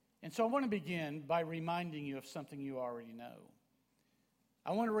And so I want to begin by reminding you of something you already know.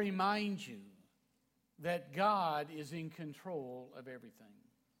 I want to remind you that God is in control of everything.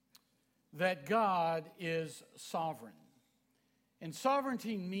 That God is sovereign. And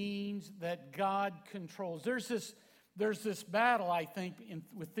sovereignty means that God controls. There's this battle, I think,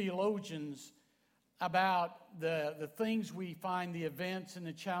 with theologians about the things we find, the events and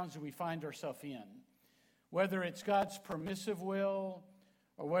the challenges we find ourselves in. Whether it's God's permissive will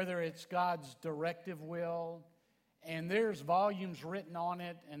or whether it's God's directive will. And there's volumes written on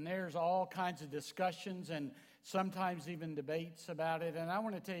it, and there's all kinds of discussions and sometimes even debates about it. And I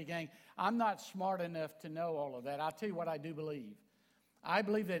want to tell you, gang, I'm not smart enough to know all of that. I'll tell you what I do believe. I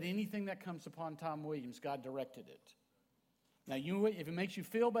believe that anything that comes upon Tom Williams, God directed it. Now, if it makes you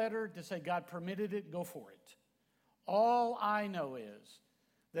feel better to say God permitted it, go for it. All I know is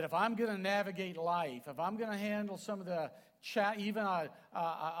that if I'm going to navigate life, if I'm going to handle some of the, even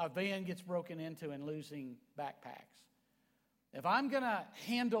a van gets broken into and losing backpacks, if I'm going to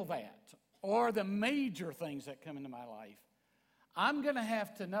handle that, or the major things that come into my life, I'm going to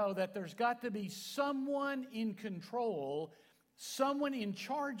have to know that there's got to be someone in control, someone in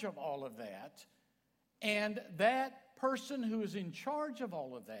charge of all of that, and that person who is in charge of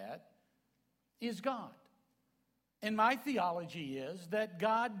all of that is God. And my theology is that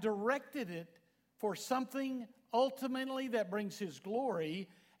God directed it for something ultimately that brings His glory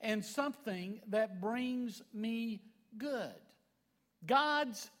and something that brings me good.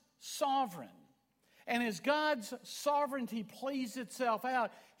 God's sovereign. And as God's sovereignty plays itself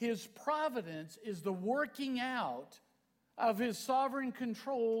out, His providence is the working out of His sovereign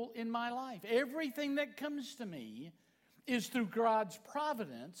control in my life. Everything that comes to me is through God's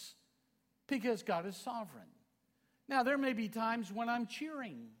providence because God is sovereign. Now, there may be times when I'm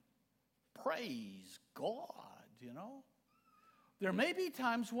cheering. Praise God, you know. There may be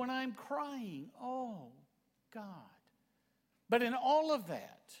times when I'm crying. Oh, God. But in all of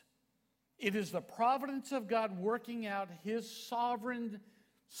that, it is the providence of God working out His sovereign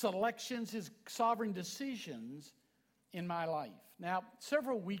selections, His sovereign decisions in my life. Now,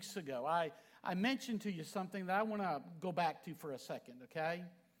 several weeks ago, I mentioned to you something that I want to go back to for a second, okay?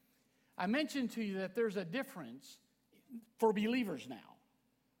 I mentioned to you that there's a difference for believers now.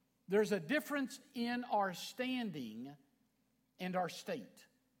 There's a difference in our standing and our state.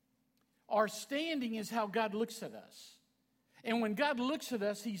 Our standing is how God looks at us. And when God looks at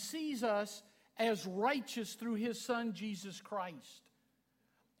us, He sees us as righteous through His Son, Jesus Christ.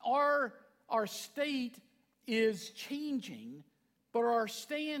 Our state is changing, but our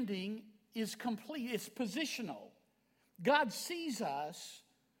standing is complete. It's positional. God sees us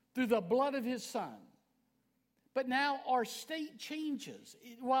through the blood of His Son. But now our state changes.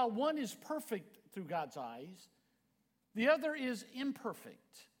 While one is perfect through God's eyes, the other is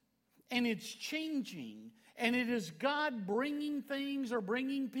imperfect. And it's changing. And it is God bringing things or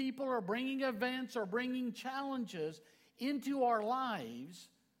bringing people or bringing events or bringing challenges into our lives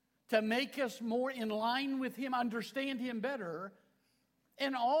to make us more in line with Him, understand Him better,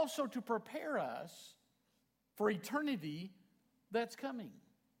 and also to prepare us for eternity that's coming.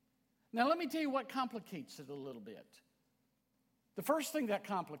 Now, let me tell you what complicates it a little bit. The first thing that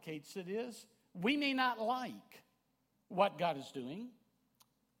complicates it is we may not like what God is doing.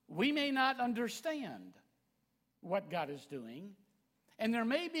 We may not understand what God is doing. And there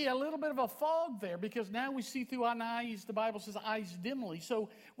may be a little bit of a fog there because now we see through our eyes, the Bible says eyes dimly. So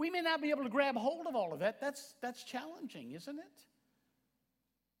we may not be able to grab hold of all of that. That's challenging, isn't it?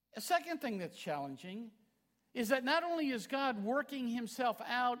 A second thing that's challenging is that not only is God working Himself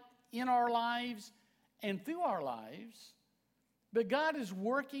out in our lives and through our lives, but God is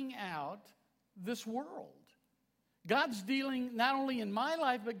working out this world. God's dealing not only in my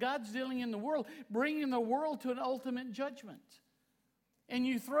life, but God's dealing in the world, bringing the world to an ultimate judgment. And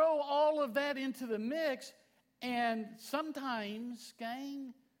you throw all of that into the mix, and sometimes,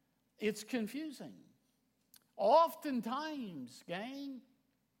 gang, it's confusing. Oftentimes, gang,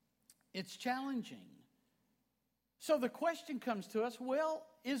 it's challenging. So the question comes to us, well,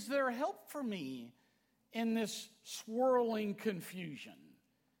 is there help for me in this swirling confusion?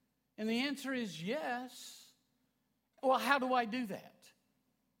 And the answer is yes. Well, how do I do that?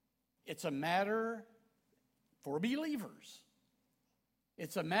 It's a matter for believers.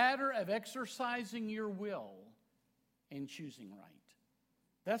 It's a matter of exercising your will and choosing right.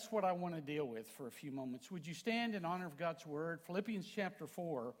 That's what I want to deal with for a few moments. Would you stand in honor of God's word? Philippians chapter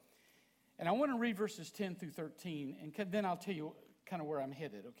 4. And I want to read verses 10 through 13, and then I'll tell you kind of where I'm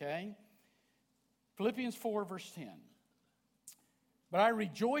headed, okay? Philippians 4, verse 10. But I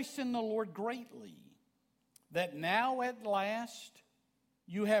rejoice in the Lord greatly, that now at last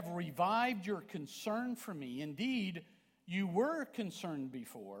You have revived your concern for me. Indeed, you were concerned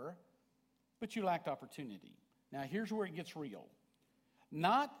before, but you lacked opportunity. Now, here's where it gets real.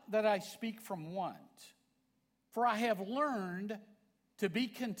 Not that I speak from want, for I have learned to be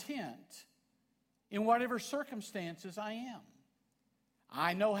content in whatever circumstances I am.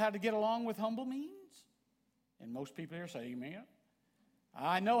 I know how to get along with humble means. And most people here say, amen.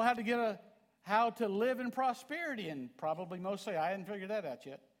 I know how to live in prosperity. And probably most say, I hadn't figured that out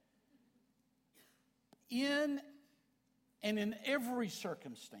yet. In every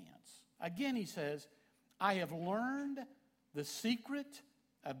circumstance. Again, he says, I have learned the secret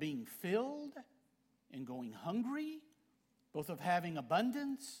of being filled and going hungry, both of having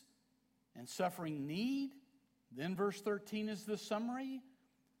abundance and suffering need. Then verse 13 is the summary.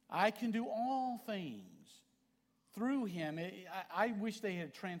 I can do all things through him. I wish they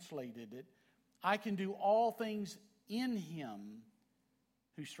had translated it. I can do all things in him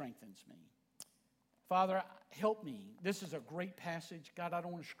who strengthens me. Father, help me. This is a great passage. God, I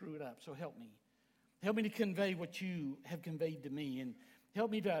don't want to screw it up, so help me. Help me to convey what you have conveyed to me, and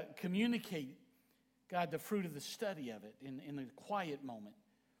help me to communicate, God, the fruit of the study of it in a quiet moment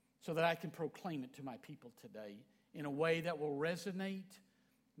so that I can proclaim it to my people today in a way that will resonate,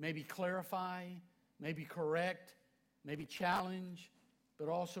 maybe clarify, maybe correct, maybe challenge, but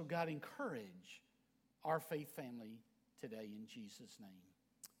also, God, encourage our faith family today in Jesus' name.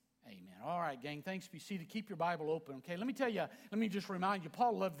 Amen. All right, gang, thanks. Be seated. Keep your Bible open, okay? Let me just remind you,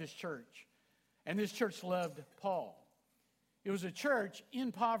 Paul loved this church, and this church loved Paul. It was a church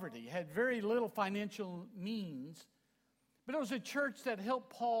in poverty, had very little financial means, but it was a church that helped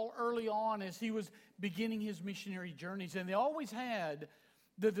Paul early on as he was beginning his missionary journeys, and they always had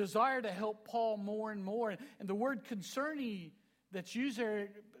the desire to help Paul more and more. And the word concerning that's used there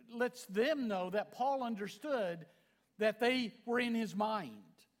lets them know that Paul understood that they were in his mind,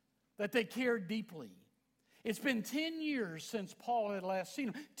 that they cared deeply. It's been 10 years since Paul had last seen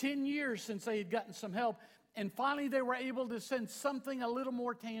him, 10 years since they had gotten some help, and finally they were able to send something a little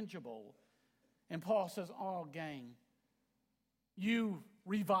more tangible. And Paul says, oh, gang, you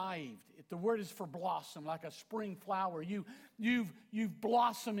revived. The word is for blossom, like a spring flower. You've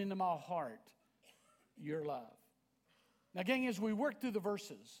blossomed into my heart, your love. Now, gang, as we work through the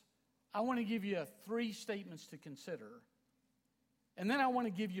verses, I want to give you 3 statements to consider. And then I want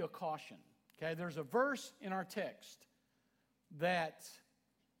to give you a caution. Okay, there's a verse in our text that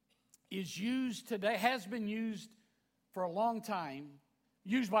is used today, has been used for a long time,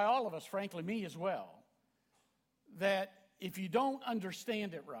 used by all of us, frankly, me as well, that if you don't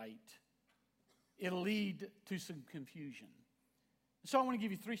understand it right, it'll lead to some confusion. So I want to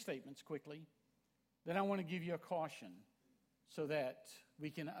give you 3 statements quickly. Then I want to give you a caution so that we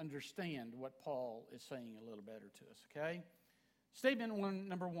can understand what Paul is saying a little better to us, okay? Statement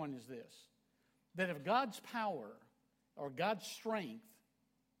number 1 is this, that if God's power or God's strength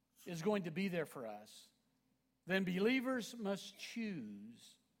is going to be there for us, then believers must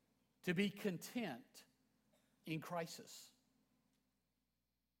choose to be content in crisis.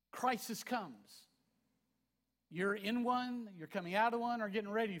 Crisis comes. You're in one, you're coming out of one, or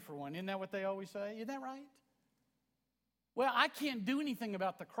getting ready for one. Isn't that what they always say? Isn't that right? Well, I can't do anything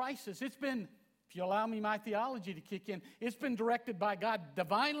about the crisis. It's been, if you allow me my theology to kick in, it's been directed by God,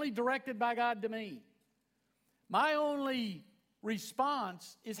 divinely directed by God to me. My only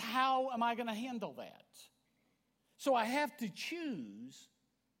response is, how am I going to handle that? So I have to choose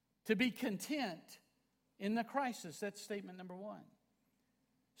to be content in the crisis. That's statement number 1.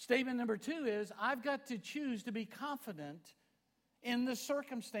 Statement number 2 is, I've got to choose to be confident in the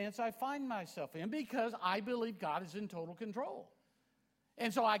circumstance I find myself in, because I believe God is in total control.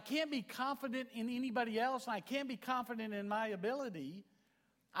 And so I can't be confident in anybody else, and I can't be confident in my ability.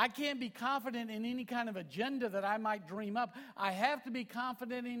 I can't be confident in any kind of agenda that I might dream up. I have to be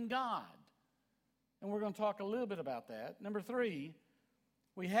confident in God. And we're going to talk a little bit about that. Number 3,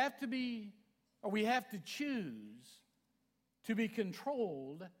 we have to choose to be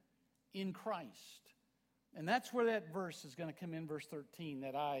controlled in Christ. And that's where that verse is going to come in, verse 13,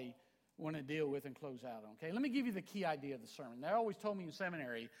 that I want to deal with and close out on. Okay, let me give you the key idea of the sermon. They always told me in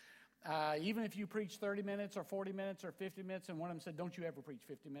seminary, even if you preach 30 minutes or 40 minutes or 50 minutes, and one of them said, don't you ever preach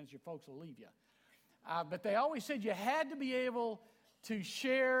 50 minutes, your folks will leave you. But they always said you had to be able to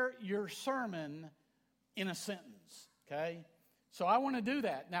share your sermon in a sentence, okay? So I want to do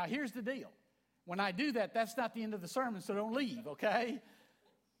that. Now, here's the deal. When I do that, that's not the end of the sermon, so don't leave, okay?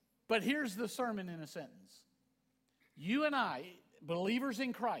 But here's the sermon in a sentence. You and I, believers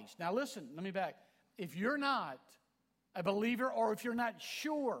in Christ. Now listen, let me back. If you're not a believer, or if you're not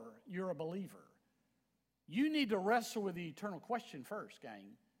sure you're a believer, You need to wrestle with the eternal question first, gang.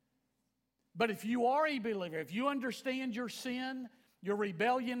 But if you are a believer, if you understand your sin, your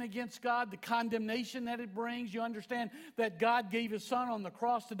rebellion against God, the condemnation that it brings, you understand that God gave His Son on the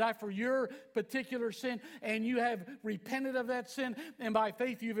cross to die for your particular sin, and you have repented of that sin, and by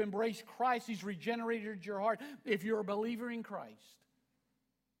faith you've embraced Christ, He's regenerated your heart. If you're a believer in Christ,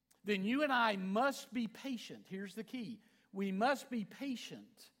 then you and I must be patient. Here's the key. We must be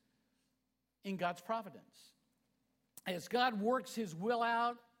patient in God's providence. As God works His will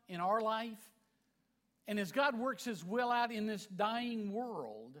out in our life, and as God works His will out in this dying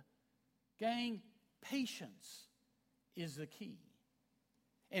world, gang, patience is the key.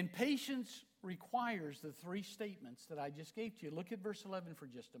 And patience requires the three statements that I just gave to you. Look at verse 11 for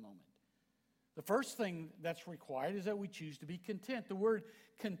just a moment. The first thing that's required is that we choose to be content. The word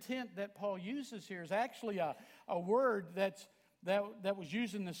content that Paul uses here is actually a word that was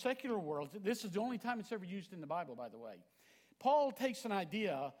used in the secular world. This is the only time it's ever used in the Bible, by the way. Paul takes an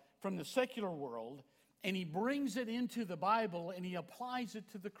idea from the secular world and he brings it into the Bible and he applies it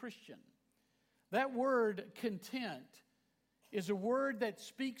to the Christian. That word content is a word that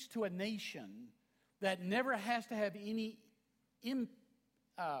speaks to a nation that never has to have any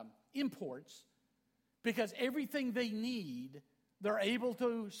imports, because everything they need, they're able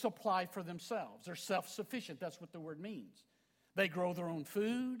to supply for themselves. They're self-sufficient. That's what the word means. They grow their own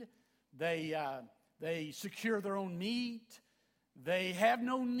food. They secure their own meat. They have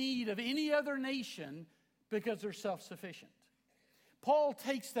no need of any other nation because they're self-sufficient. Paul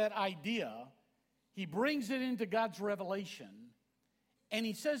takes that idea, he brings it into God's revelation, and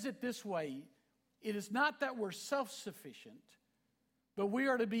he says it this way: it is not that we're self-sufficient, but we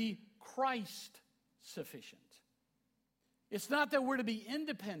are to be Christ-sufficient. It's not that we're to be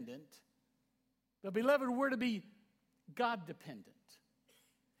independent, but beloved, we're to be God-dependent.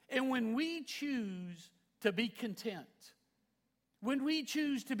 And when we choose to be content, when we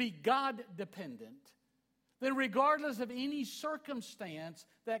choose to be God-dependent, then regardless of any circumstance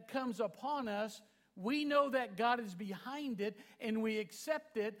that comes upon us, we know that God is behind it and we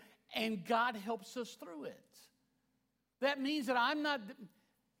accept it and God helps us through it. That means that I'm not,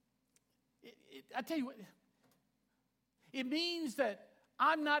 I tell you what, it means that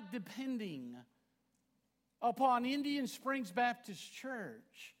I'm not depending upon Indian Springs Baptist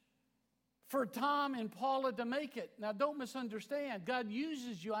Church for Tom and Paula to make it. Now, don't misunderstand. God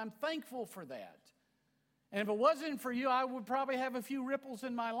uses you. I'm thankful for that. And if it wasn't for you, I would probably have a few ripples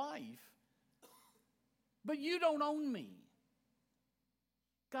in my life. But you don't own me.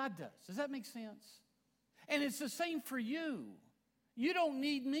 God does. Does that make sense? And it's the same for you. You don't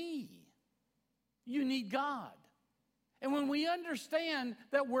need me. You need God. And when we understand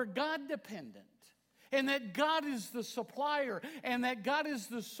that we're God dependent, and that God is the supplier, and that God is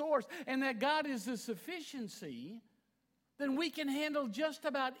the source, and that God is the sufficiency, then we can handle just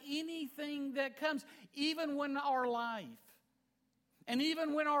about anything that comes, even when our life, and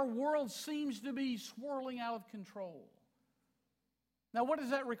even when our world seems to be swirling out of control. Now, what does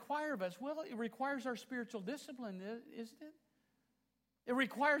that require of us? Well, it requires our spiritual discipline, isn't it? It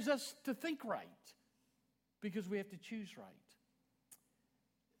requires us to think right, because we have to choose right.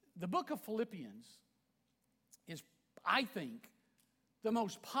 The book of Philippians is, I think, the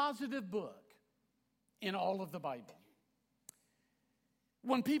most positive book in all of the Bible.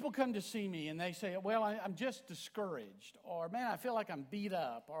 When people come to see me and they say, well, I'm just discouraged, or man, I feel like I'm beat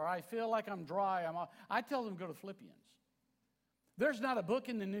up, or I feel like I'm dry, I tell them to go to Philippians. There's not a book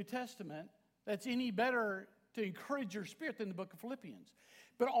in the New Testament that's any better to encourage your spirit than the book of Philippians.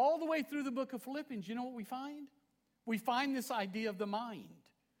 But all the way through the book of Philippians, you know what we find? We find this idea of the mind,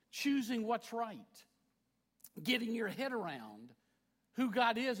 choosing what's right, getting your head around who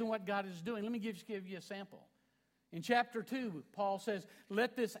God is and what God is doing. Let me give you a sample. In chapter 2, Paul says,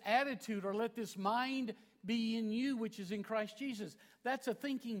 let this attitude or let this mind be in you, which is in Christ Jesus. That's a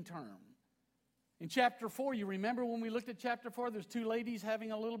thinking term. In chapter 4, you remember when we looked at chapter 4, there's two ladies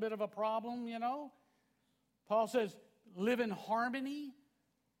having a little bit of a problem, you know? Paul says, live in harmony.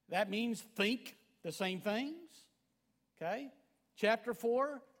 That means think the same things. Okay? Chapter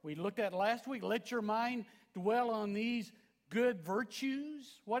 4, we looked at last week, let your mind dwell on these good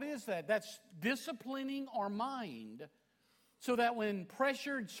virtues. What is that? That's disciplining our mind so that when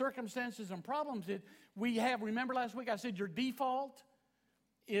pressure and circumstances and problems we have, remember last week I said your default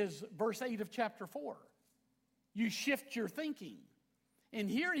is verse 8 of chapter 4. You shift your thinking. And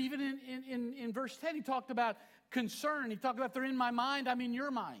here, even in verse 10, he talked about concern. He talked about they're in my mind, I'm in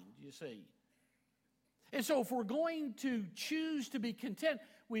your mind, you see. And so if we're going to choose to be content,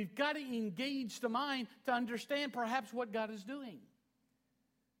 we've got to engage the mind to understand perhaps what God is doing.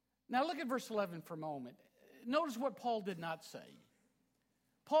 Now look at verse 11 for a moment. notice what Paul did not say.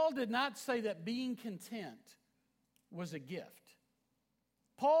 Paul did not say that being content was a gift.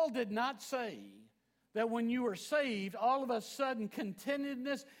 Paul did not say that when you are saved, all of a sudden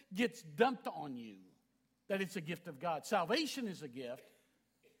contentedness gets dumped on you, that it's a gift of God. Salvation is a gift,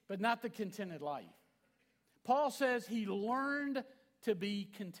 but not the contented life. Paul says he learned to be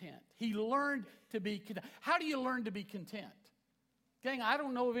content. He learned to be content. How do you learn to be content? Gang, I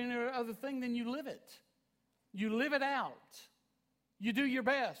don't know of any other thing than you live it. You live it out. You do your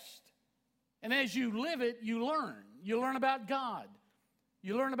best. And as you live it, you learn. You learn about God.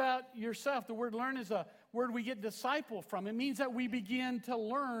 You learn about yourself. The word learn is a word we get disciple from. It means that we begin to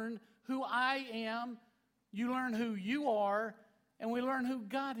learn who I am. You learn who you are, and we learn who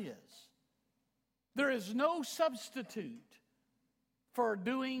God is. There is no substitute for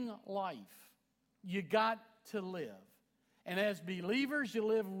doing life. You got to live. And as believers, you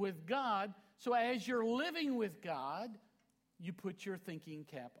live with God. So as you're living with God, you put your thinking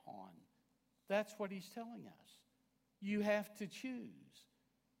cap on. That's what he's telling us. You have to choose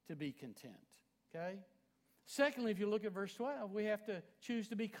to be content. Okay? Secondly, if you look at verse 12, we have to choose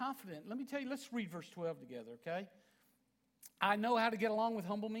to be confident. Let me tell you, let's read verse 12 together, okay? I know how to get along with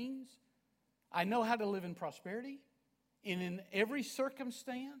humble means. I know how to live in prosperity. And in every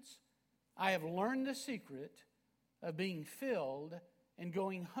circumstance, I have learned the secret of being filled and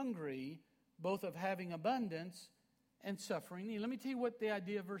going hungry, both of having abundance and suffering need. Let me tell you what the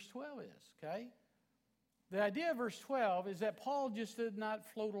idea of verse 12 is, okay? The idea of verse 12 is that Paul just did not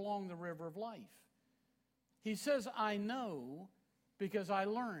float along the river of life. He says, I know because I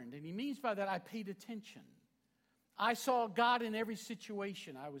learned. And he means by that, I paid attention. I saw God in every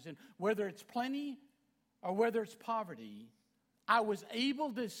situation I was in, whether it's plenty or whether it's poverty. I was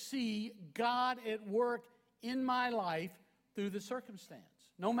able to see God at work in my life through the circumstance.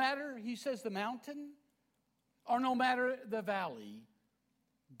 No matter, he says, the mountain or no matter the valley,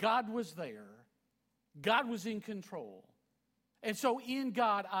 God was there. God was in control. And so in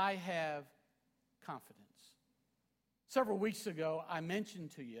God, I have confidence. Several weeks ago, I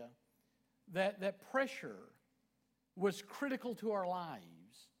mentioned to you that pressure was critical to our lives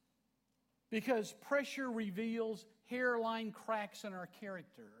because pressure reveals hairline cracks in our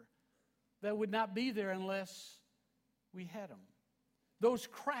character that would not be there unless we had them. Those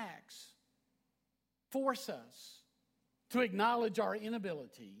cracks force us to acknowledge our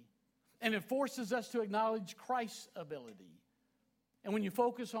inability, and it forces us to acknowledge Christ's ability. And when you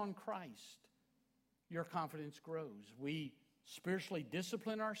focus on Christ, your confidence grows. We spiritually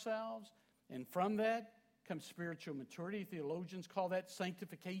discipline ourselves, and from that comes spiritual maturity. Theologians call that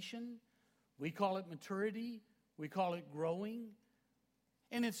sanctification. We call it maturity. We call it growing.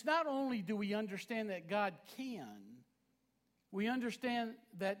 And it's not only do we understand that God can, we understand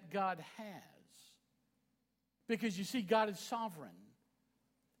that God has. Because you see, God is sovereign.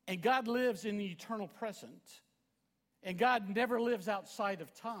 And God lives in the eternal present. And God never lives outside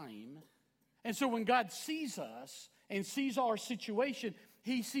of time. And so when God sees us and sees our situation,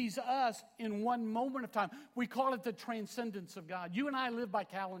 he sees us in one moment of time. We call it the transcendence of God. You and I live by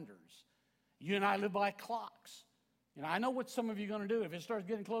calendars. You and I live by clocks. You know, I know what some of you are going to do. If it starts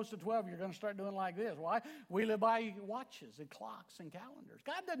getting close to 12, you're going to start doing like this. Why? We live by watches and clocks and calendars.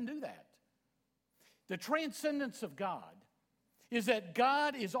 God doesn't do that. The transcendence of God is that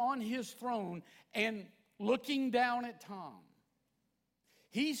God is on his throne and looking down at Tom.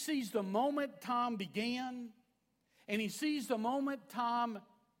 He sees the moment Tom began, and he sees the moment Tom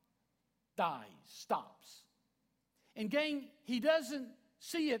dies, stops. And gang, he doesn't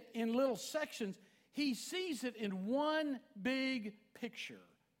see it in little sections. He sees it in one big picture.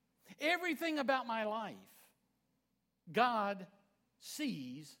 Everything about my life, God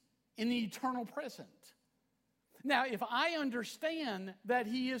sees in the eternal present. Now, if I understand that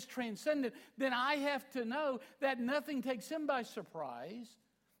he is transcendent, then I have to know that nothing takes him by surprise.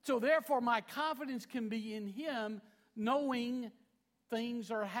 So therefore, my confidence can be in him, knowing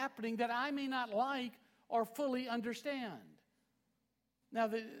things are happening that I may not like or fully understand. Now,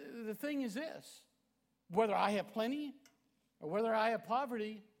 the thing is this. Whether I have plenty or whether I have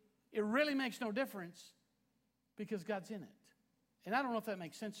poverty, it really makes no difference because God's in it. And I don't know if that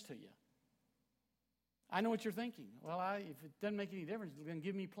makes sense to you. I know what you're thinking. Well, if it doesn't make any difference, it's going to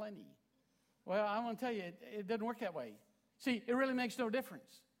give me plenty. Well, I want to tell you, it doesn't work that way. See, it really makes no difference.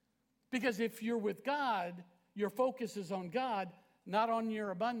 Because if you're with God, your focus is on God, not on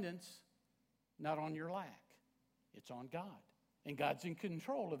your abundance, not on your lack. It's on God. And God's in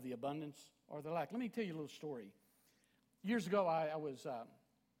control of the abundance or the lack. Let me tell you a little story. Years ago, I was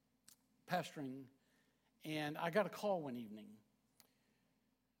pastoring, and I got a call one evening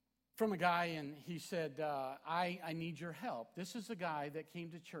from a guy, and he said, I need your help. This is a guy that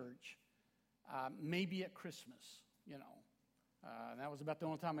came to church maybe at Christmas, you know. And that was about the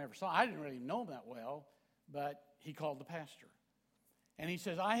only time I ever saw him. I didn't really know him that well, but he called the pastor. And he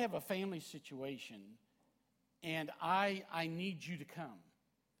says, I have a family situation, and I need you to come.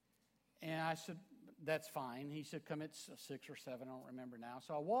 And I said, that's fine. He said, come at 6 or 7, I don't remember now.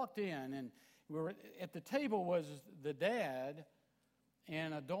 So I walked in, and we were at the table was the dad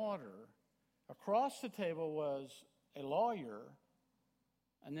and a daughter. Across the table was a lawyer,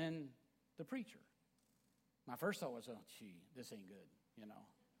 and then the preacher. My first thought was, oh, gee, this ain't good, you know.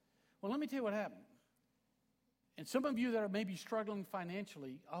 Well, let me tell you what happened. And some of you that are maybe struggling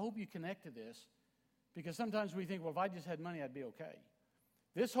financially, I hope you connect to this, because sometimes we think, well, if I just had money, I'd be okay.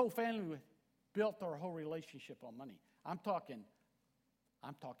 This whole family built our whole relationship on money. I'm talking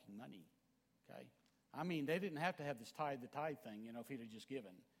money, okay? I mean, they didn't have to have this the tithe thing, you know, if he'd have just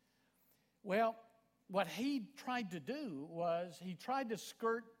given. Well, what he tried to do was he tried to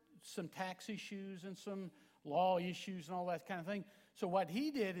skirt some tax issues and some law issues and all that kind of thing. So what he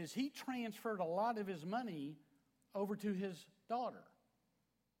did is he transferred a lot of his money over to his daughter.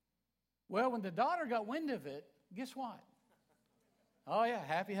 Well, when the daughter got wind of it, guess what? Oh, yeah,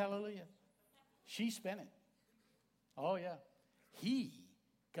 happy hallelujah. She spent it. Oh, yeah. He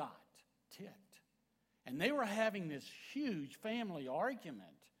got ticked. And they were having this huge family argument.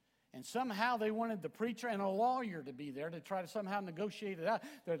 And somehow they wanted the preacher and a lawyer to be there to try to somehow negotiate it out.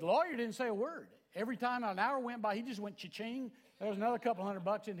 The lawyer didn't say a word. Every time an hour went by, he just went cha-ching. There was another couple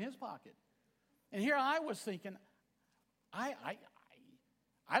 $100 in his pocket. And here I was thinking, I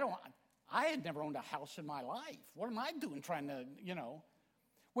had never owned a house in my life. What am I doing trying to, you know?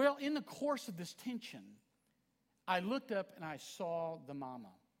 Well, in the course of this tension, I looked up and I saw the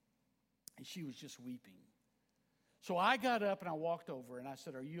mama. And she was just weeping. So I got up and I walked over and I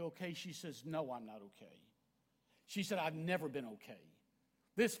said, are you okay? She says, no, I'm not okay. She said, I've never been okay.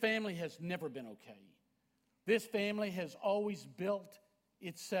 This family has never been okay. This family has always built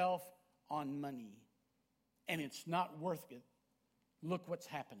itself on money. And it's not worth it. Look what's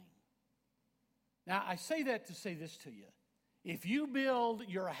happening. Now, I say that to say this to you. If you build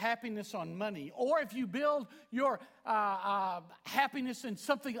your happiness on money, or if you build your happiness in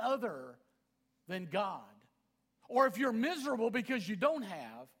something other than God, or if you're miserable because you don't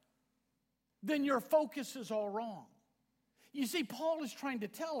have, then your focus is all wrong. You see, Paul is trying to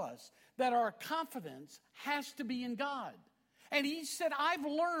tell us that our confidence has to be in God. And he said, I've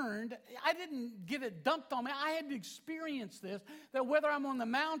learned, I didn't get it dumped on me. I had to experience this, that whether I'm on the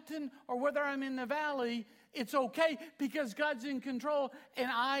mountain or whether I'm in the valley, it's okay because God's in control and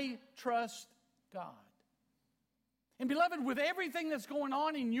I trust God. And beloved, with everything that's going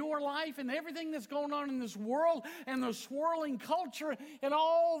on in your life and everything that's going on in this world and the swirling culture and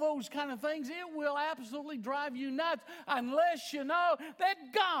all those kind of things, it will absolutely drive you nuts unless you know that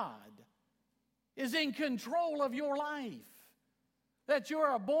God is in control of your life. That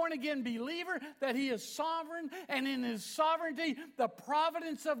you're a born-again believer, that He is sovereign, and in His sovereignty, the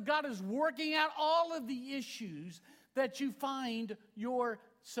providence of God is working out all of the issues that you find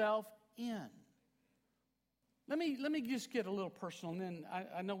yourself in. Let me just get a little personal, and then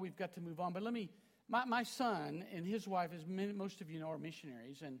I know we've got to move on, but my son and his wife, as most of you know, are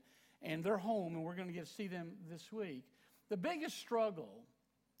missionaries, and they're home, and we're going to get to see them this week. The biggest struggle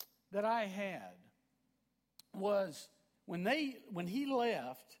that I had was when he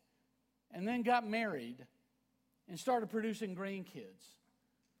left and then got married and started producing grandkids.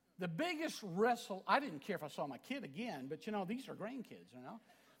 The biggest wrestle, I didn't care if I saw my kid again, but you know, these are grandkids, you know.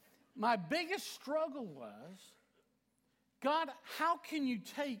 My biggest struggle was, God, how can you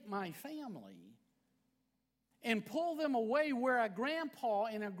take my family and pull them away where a grandpa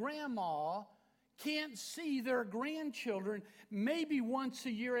and a grandma can't see their grandchildren maybe once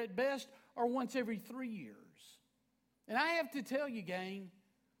a year at best or once every 3 years? And I have to tell you, gang,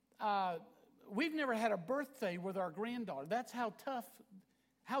 we've never had a birthday with our granddaughter. That's how tough,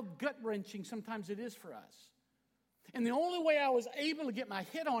 how gut-wrenching sometimes it is for us. And the only way I was able to get my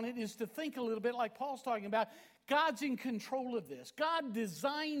head on it is to think a little bit like Paul's talking about. God's in control of this. God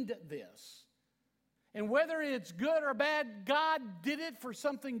designed this. And whether it's good or bad, God did it for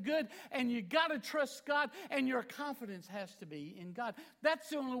something good. And you got to trust God, and your confidence has to be in God. That's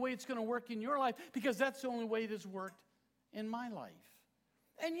the only way it's going to work in your life, because that's the only way it has worked in my life.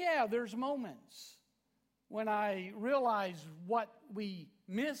 And yeah, there's moments when I realize what we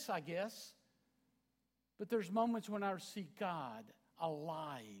miss, I guess. But there's moments when I see God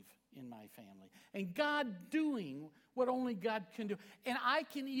alive in my family. And God doing what only God can do. And I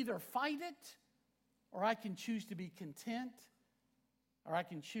can either fight it or I can choose to be content or I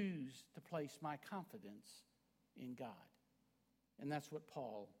can choose to place my confidence in God. And that's what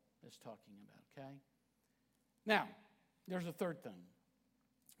Paul is talking about, okay? Now, there's a third thing.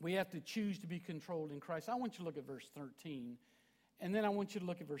 We have to choose to be controlled in Christ. I want you to look at verse 13, and then I want you to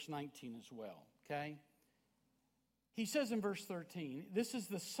look at verse 19 as well, okay? He says in verse 13, this is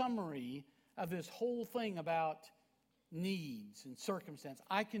the summary of this whole thing about needs and circumstance.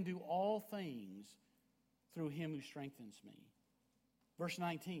 I can do all things through him who strengthens me. Verse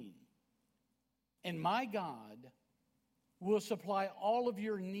 19, and my God will supply all of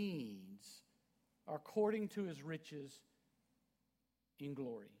your needs according to his riches in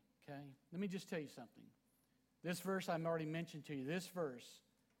glory. Okay? Let me just tell you something. This verse I've already mentioned to you. This verse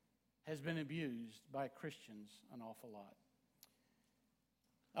has been abused by Christians an awful lot.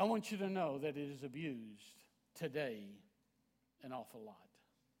 I want you to know that it is abused today an awful lot.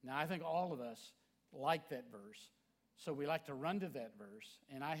 Now, I think all of us like that verse, so we like to run to that verse,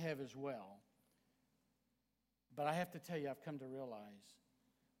 and I have as well. But I have to tell you, I've come to realize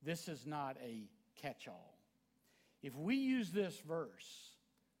this is not a catch-all. If we use this verse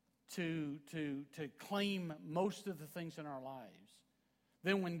to claim most of the things in our lives,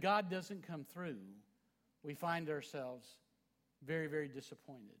 then when God doesn't come through, we find ourselves very, very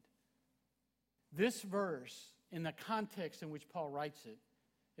disappointed. This verse, in the context in which Paul writes it,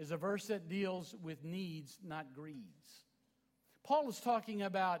 is a verse that deals with needs, not greeds. Paul is talking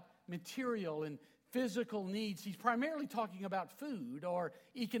about material and physical needs. He's primarily talking about food or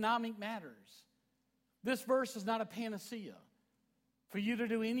economic matters. This verse is not a panacea for you to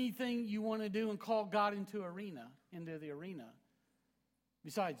do anything you want to do and call God into the arena.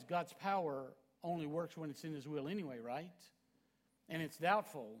 Besides, God's power only works when it's in his will anyway, right? And it's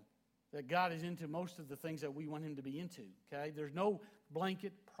doubtful that God is into most of the things that we want him to be into, okay? There's no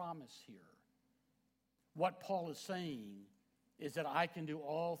blanket promise here. What Paul is saying is that I can do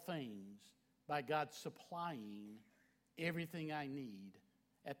all things by God supplying everything I need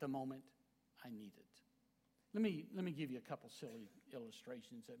at the moment I need it. Let me give you a couple silly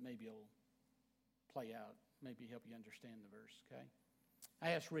illustrations that maybe will play out, maybe help you understand the verse, okay?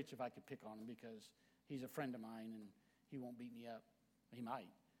 I asked Rich if I could pick on him because he's a friend of mine and he won't beat me up. He might,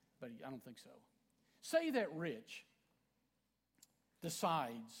 but I don't think so. Say that Rich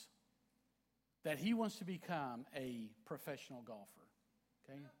decides that he wants to become a professional golfer,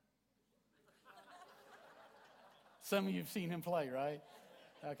 okay? Some of you have seen him play, right?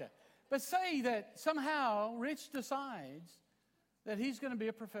 Okay. But say that somehow Rich decides that he's going to be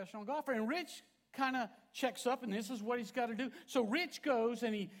a professional golfer. And Rich kind of checks up, and this is what he's got to do. So Rich goes,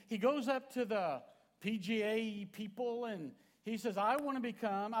 and he goes up to the PGA people, and he says, I want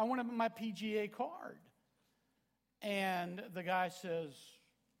my PGA card. And the guy says,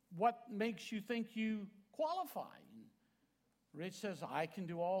 what makes you think you qualify? And Rich says, I can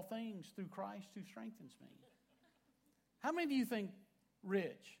do all things through Christ who strengthens me. How many of you think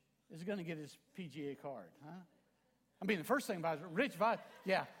Rich is going to get his PGA card, huh? I mean, the first thing about it,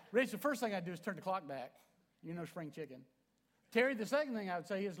 Rich, the first thing I'd do is turn the clock back. You know, spring chicken. Terry, the second thing I would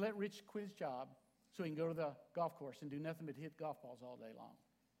say is let Rich quit his job so he can go to the golf course and do nothing but hit golf balls all day long.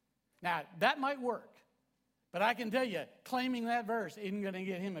 Now, that might work, but I can tell you, claiming that verse isn't going to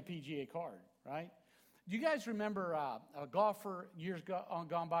get him a PGA card, right? Do you guys remember a golfer years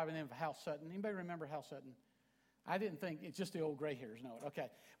gone by the name of Hal Sutton? Anybody remember Hal Sutton? I didn't think, it's just the old gray hairs know it. Okay,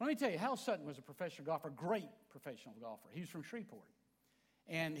 let me tell you, Hal Sutton was a professional golfer, great professional golfer. He was from Shreveport.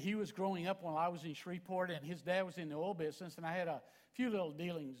 And he was growing up when I was in Shreveport, and his dad was in the oil business, and I had a few little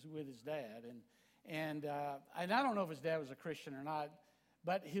dealings with his dad. And I don't know if his dad was a Christian or not,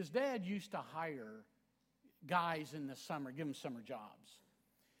 but his dad used to hire guys in the summer, give them summer jobs.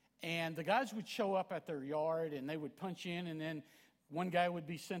 And the guys would show up at their yard, and they would punch in, and then one guy would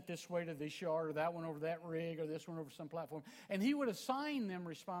be sent this way to this yard, or that one over that rig, or this one over some platform. And he would assign them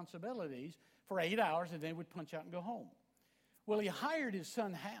responsibilities for 8 hours, and they would punch out and go home. Well, he hired his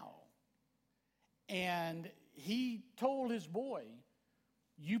son Hal, and he told his boy,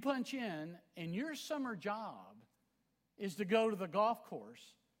 you punch in, and your summer job is to go to the golf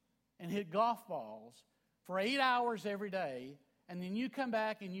course and hit golf balls for 8 hours every day, and then you come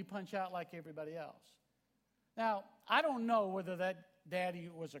back and you punch out like everybody else. Now, I don't know whether that daddy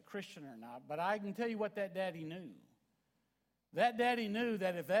was a Christian or not, but I can tell you what that daddy knew. That daddy knew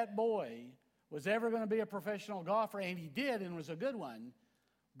that if that boy was ever going to be a professional golfer, and he did and was a good one,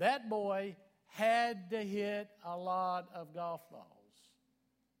 that boy had to hit a lot of golf balls.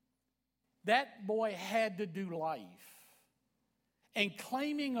 That boy had to do life. And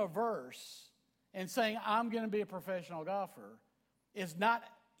claiming a verse and saying, I'm going to be a professional golfer, is not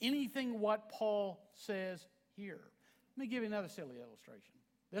anything what Paul says here. Let Let me give you another silly illustration.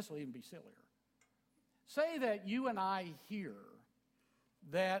 This will even be sillier. Say that you and I hear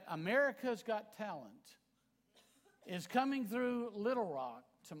that America's Got Talent is coming through Little Rock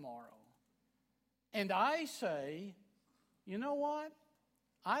tomorrow. And I say, you know what?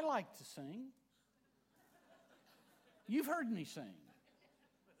 I like to sing. You've heard me sing.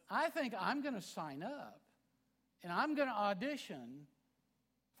 I think I'm going to sign up and I'm going to audition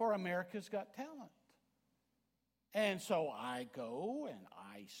for America's Got Talent. And so I go and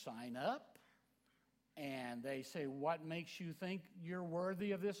I sign up, and they say, what makes you think you're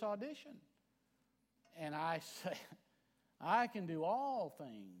worthy of this audition? And I say, I can do all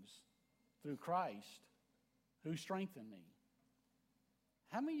things through Christ who strengthened me.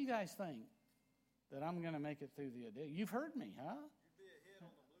 How many of you guys think that I'm going to make it through the audition? You've heard me, huh? You'd be a hit on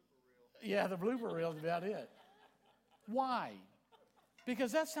the blooper reel. Yeah, the blooper reel is about it. Why?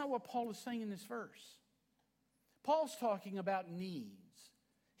 Because that's not what Paul is saying in this verse. Paul's talking about needs.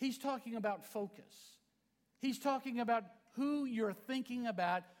 He's talking about focus. He's talking about who you're thinking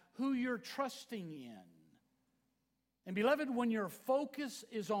about, who you're trusting in. And beloved, when your focus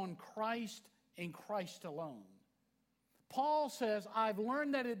is on Christ and Christ alone, Paul says, I've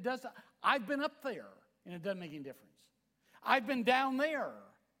learned that I've been up there and it doesn't make any difference. I've been down there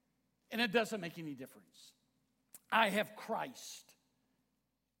and it doesn't make any difference. I have Christ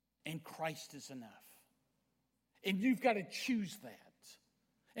and Christ is enough. And you've got to choose that.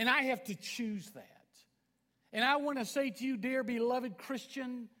 And I have to choose that. And I want to say to you, dear beloved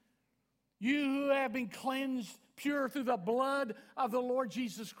Christian, you who have been cleansed pure through the blood of the Lord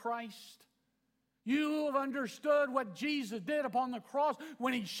Jesus Christ, you who have understood what Jesus did upon the cross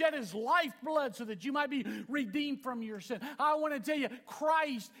when he shed his lifeblood so that you might be redeemed from your sin. I want to tell you,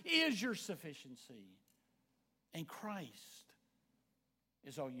 Christ is your sufficiency. And Christ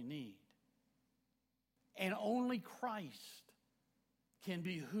is all you need. And only Christ can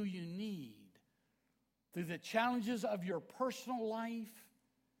be who you need through the challenges of your personal life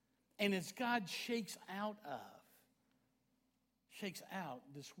and as God shakes out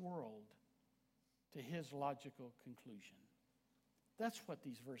this world to his logical conclusion. That's what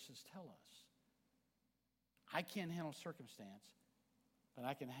these verses tell us. I can't handle circumstance, but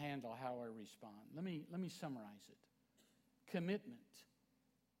I can handle how I respond. Let me summarize it. Commitment,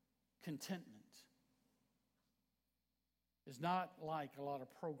 contentment, is not like a lot of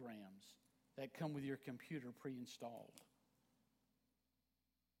programs that come with your computer pre-installed.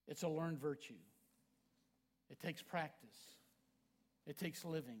 It's a learned virtue. It takes practice. It takes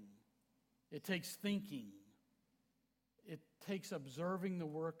living. It takes thinking. It takes observing the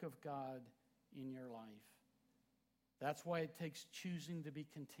work of God in your life. That's why it takes choosing to be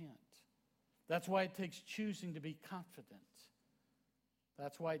content. That's why it takes choosing to be confident.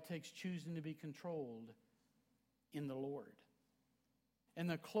 That's why it takes choosing to be controlled in the Lord. And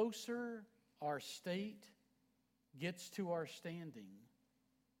the closer our state gets to our standing,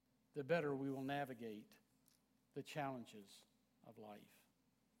 the better we will navigate the challenges of life.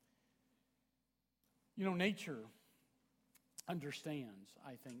 You know, nature understands,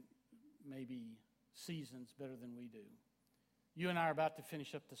 I think, maybe seasons better than we do. You and I are about to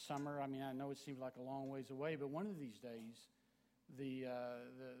finish up the summer. I mean, I know it seems like a long ways away, but one of these days, the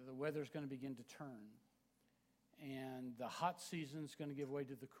weather's going to begin to turn. And the hot season's going to give way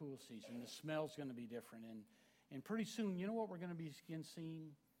to the cool season. The smell's going to be different. And pretty soon, you know what we're going to begin seeing?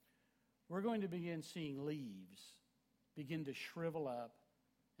 We're going to begin seeing leaves begin to shrivel up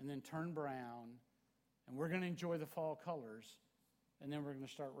and then turn brown. And we're going to enjoy the fall colors. And then we're going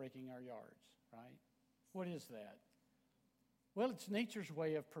to start raking our yards, right? What is that? Well, it's nature's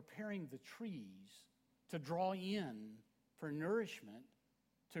way of preparing the trees to draw in for nourishment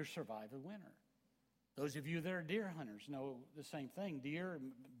to survive the winter. Those of you that are deer hunters know the same thing. Deer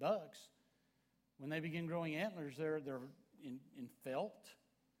and bucks, when they begin growing antlers, they're in felt,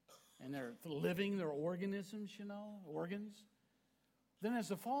 and they're living, they're organisms, organs. Then as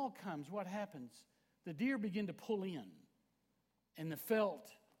the fall comes, what happens? The deer begin to pull in, and the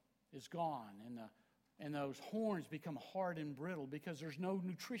felt is gone, and those horns become hard and brittle because there's no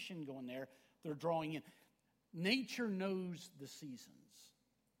nutrition going there. They're drawing in. Nature knows the seasons.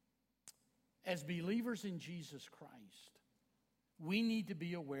 As believers in Jesus Christ, we need to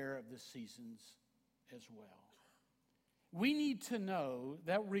be aware of the seasons as well. We need to know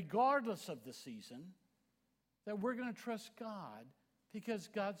that regardless of the season, that we're going to trust God because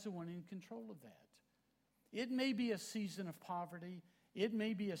God's the one in control of that. It may be a season of poverty. It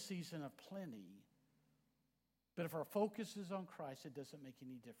may be a season of plenty. But if our focus is on Christ, it doesn't make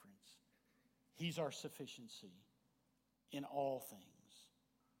any difference. He's our sufficiency in all things.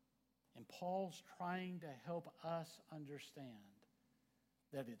 And Paul's trying to help us understand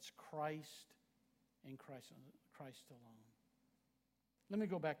that it's Christ and Christ alone. Let me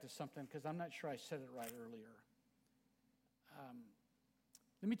go back to something because I'm not sure I said it right earlier.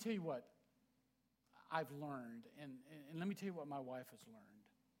 Let me tell you what I've learned, and let me tell you what my wife has learned,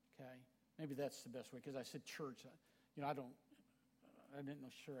 okay? Maybe that's the best way, because I said church. I didn't know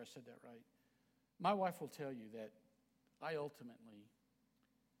sure I said that right. My wife will tell you that I ultimately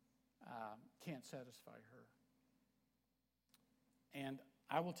can't satisfy her. And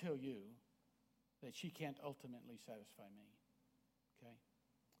I will tell you that she can't ultimately satisfy me, okay?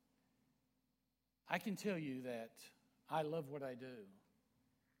 I can tell you that I love what I do.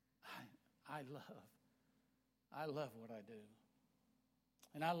 I love what I do.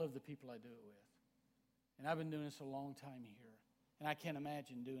 And I love the people I do it with. And I've been doing this a long time here. And I can't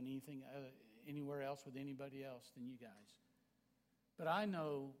imagine doing anything anywhere else with anybody else than you guys. But I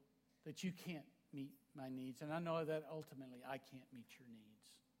know that you can't meet my needs. And I know that ultimately I can't meet your needs.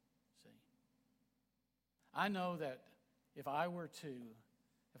 See? I know that if I were to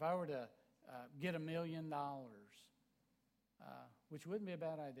get $1 million, which wouldn't be a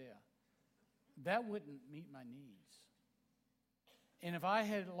bad idea, that wouldn't meet my needs. And if I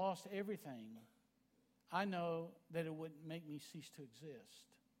had lost everything, I know that it wouldn't make me cease to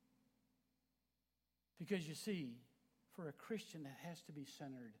exist. Because you see, for a Christian, that has to be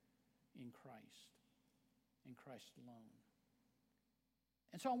centered in Christ alone.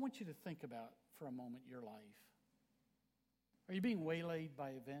 And so I want you to think about for a moment your life. Are you being waylaid by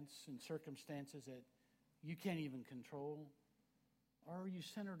events and circumstances that you can't even control? Or are you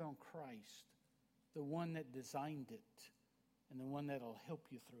centered on Christ, the one that designed it and the one that will help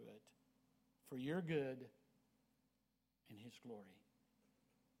you through it for your good and His glory?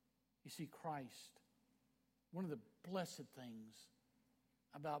 You see, Christ, one of the blessed things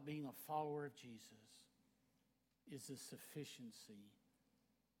about being a follower of Jesus is the sufficiency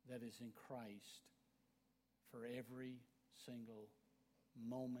that is in Christ for every single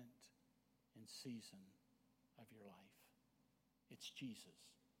moment and season of your life. It's Jesus.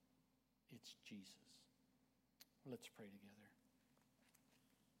 It's Jesus. Well, let's pray together.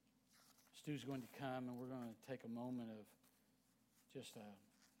 Stu's going to come, and we're going to take a moment of just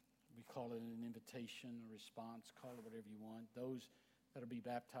we call it an invitation, a response, call it whatever you want. Those that will be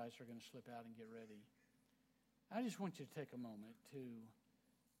baptized are going to slip out and get ready. I just want you to take a moment to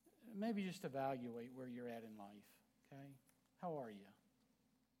maybe just evaluate where you're at in life, okay? How are you?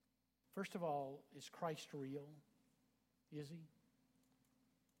 First of all, is Christ real? Is He?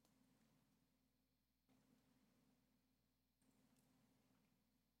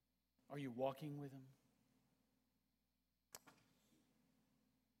 Are you walking with Him?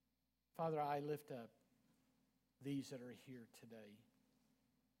 Father, I lift up these that are here today.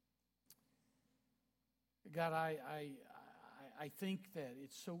 God, I think that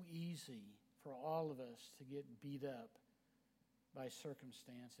it's so easy for all of us to get beat up by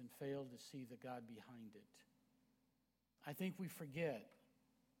circumstance and fail to see the God behind it. I think we forget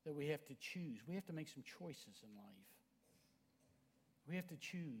that we have to choose. We have to make some choices in life. We have to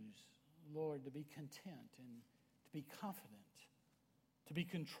choose, Lord, to be content and to be confident, to be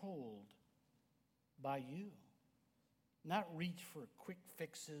controlled by You, not reach for quick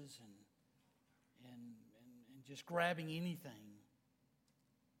fixes and just grabbing anything,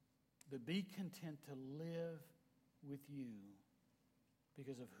 but be content to live with You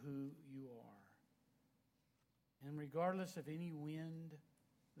because of who You are. And regardless of any wind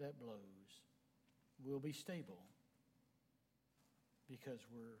that blows, we'll be stable because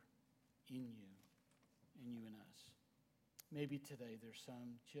we're in You and You in us. Maybe today there's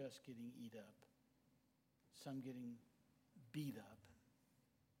some just getting eat up, some getting beat up.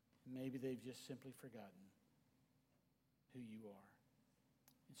 Maybe they've just simply forgotten who You are.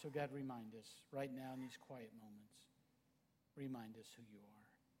 And so God, remind us right now in these quiet moments, remind us who You are.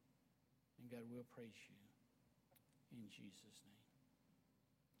 And God, we'll praise You in Jesus' name.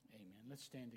 Amen. Let's stand together.